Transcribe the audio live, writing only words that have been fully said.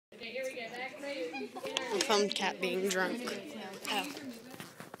I filmed Cat being drunk. Oh.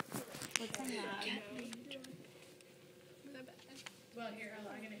 Well, here, I'm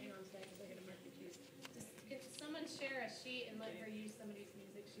going to hang on to that because I got to mark the keys. Could someone share a sheet and let her use somebody's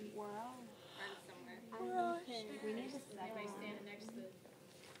music sheet? We're all somewhere. We need to anybody standing next to the...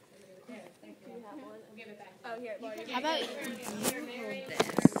 There, thank you. We'll give it back. Oh, here. How about you hold this?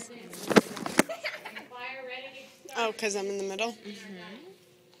 Fire ready? Oh, because I'm in the middle?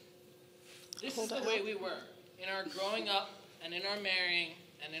 This is the way we were, in our growing up, and in our marrying,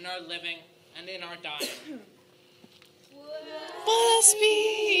 and in our living, and in our dying. Blessed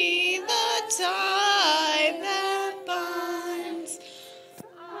be the tie that binds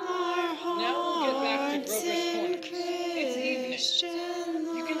our Now we'll get back to hearts Grover's in Corner. It's evening. Christian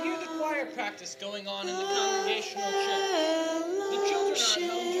You can hear the choir practice going on in the congregational church. The children are at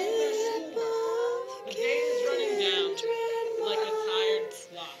home doing their schoolwork. The day is running down like a tired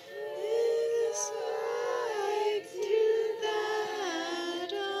clock.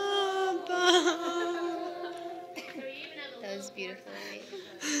 That was beautiful.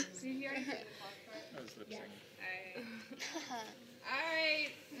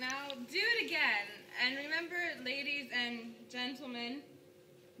 Alright, now do it again. And remember, ladies and gentlemen,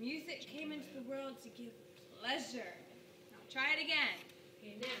 music came into the world to give pleasure. Now try it again.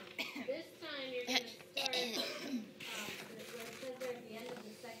 Okay, now, this time you're going to start, where it says there at the end of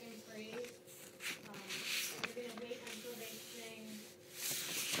the second phrase, you're going to wait until they sing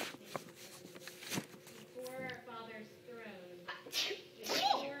before our Father's throne,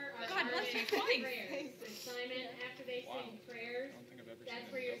 before our ardent prayers. So Simon, after they sing prayers, that's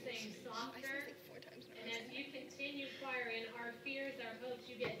where you're saying softer, and as you continue choiring, our fears, our hopes,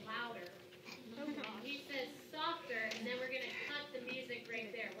 you get louder. He says softer, and then we're going to cut the music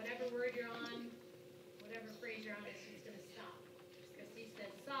right there. Whatever word you're on, whatever phrase you're on, it's just going to stop. Because he says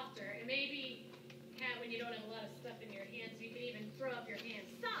softer. And maybe, when you don't have a lot of stuff in your hands, you can even throw up your hands.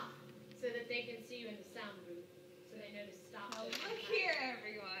 Stop! So that they can see you in the sound booth. So they know to stop. Oh, look here,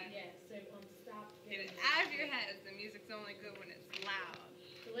 everyone. Yeah, so stop. Get it out of your heads. The music's only good when it's loud.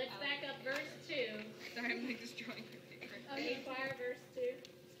 So let's back up verse 2. Sorry, I'm like destroying your favorite. Okay, choir, verse 2.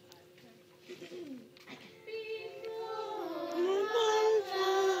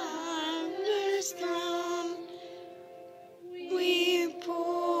 We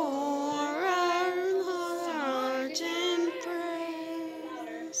pour our heart in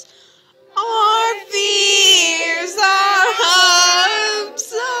prayers, our fears, our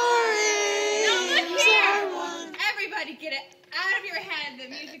hopes, our aims are one. Everybody get it out of your head. The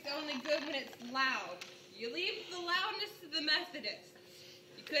music's only good when it's loud. You leave the loudness to the Methodists.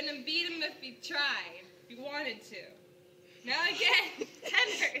 You couldn't have beat them if you tried, if you wanted to. Now again,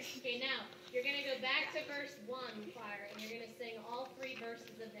 tenors. Okay, now, you're going to go back to verse 1, choir, and you're going to sing all 3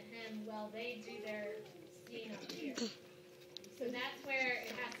 verses of the hymn while they do their scene up here. So that's where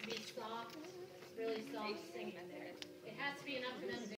it has to be soft, really soft singing there. It has to be enough for them to